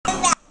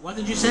What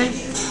did you say?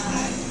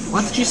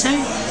 What did you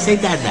say? Say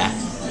dada.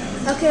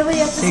 Okay, wait,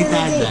 you have to say the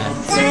date.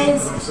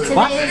 Today's,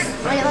 What? wait,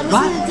 let me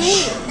What?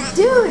 see the date.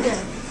 Dude!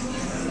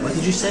 What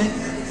did you say?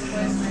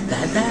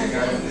 Dada?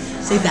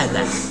 Say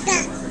dada.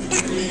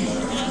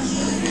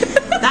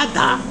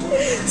 Dada.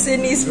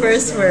 Sydney's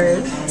first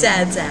word,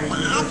 dada.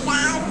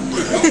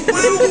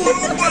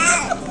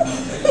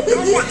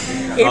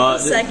 April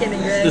 2nd in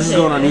Grand This is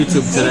going on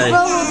YouTube today.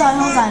 April,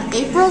 hold on.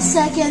 April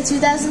 2nd,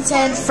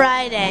 2010,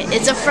 Friday.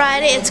 It's a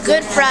Friday. It's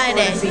Good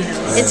Friday.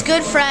 It's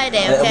Good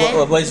Friday, okay?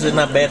 What is it,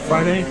 not Bad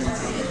Friday?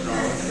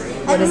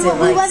 What is it, We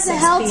like went to 6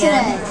 hell p.m.?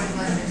 today.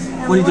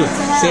 What do you do?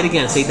 Say it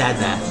again. Say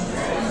dada.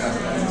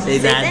 Say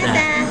dada.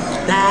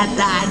 Da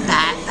da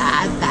da da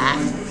da.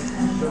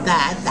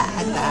 Da da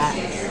da.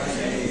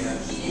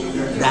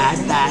 Da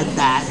da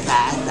da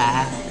da da.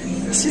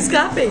 She's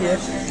copying you.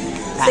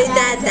 Say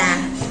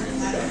dada.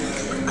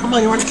 Come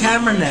on, you're on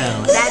camera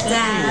now.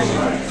 Dada.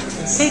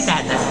 Say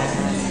dada.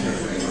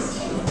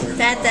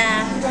 Dada.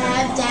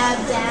 Dab.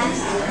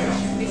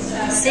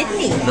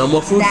 Sydney. No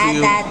more food for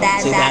you.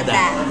 Say dada.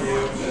 Da.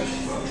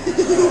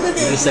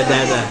 You just said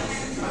dada.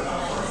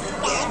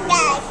 Oh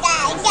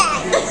my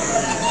god.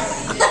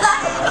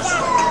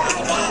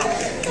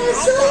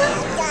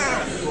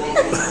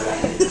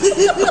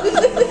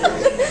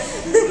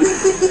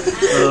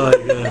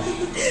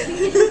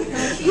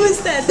 Who's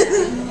that?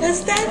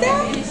 Who's that?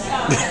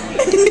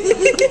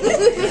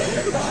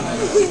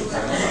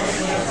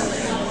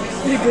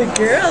 You're a good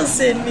girl,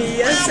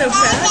 Sydney. I'm so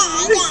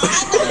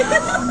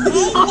proud.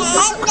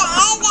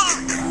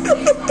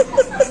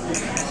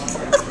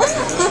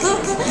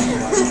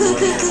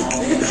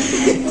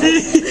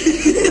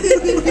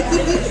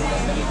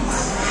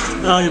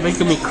 Oh, you're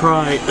making me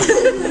cry.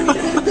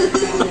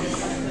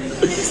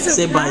 So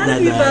Say bye, proud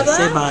of you, dada. Bubba.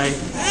 Say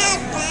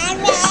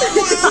bye.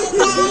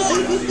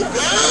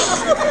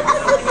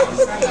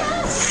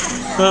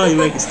 Oh, you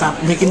make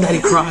stop making daddy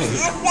cry.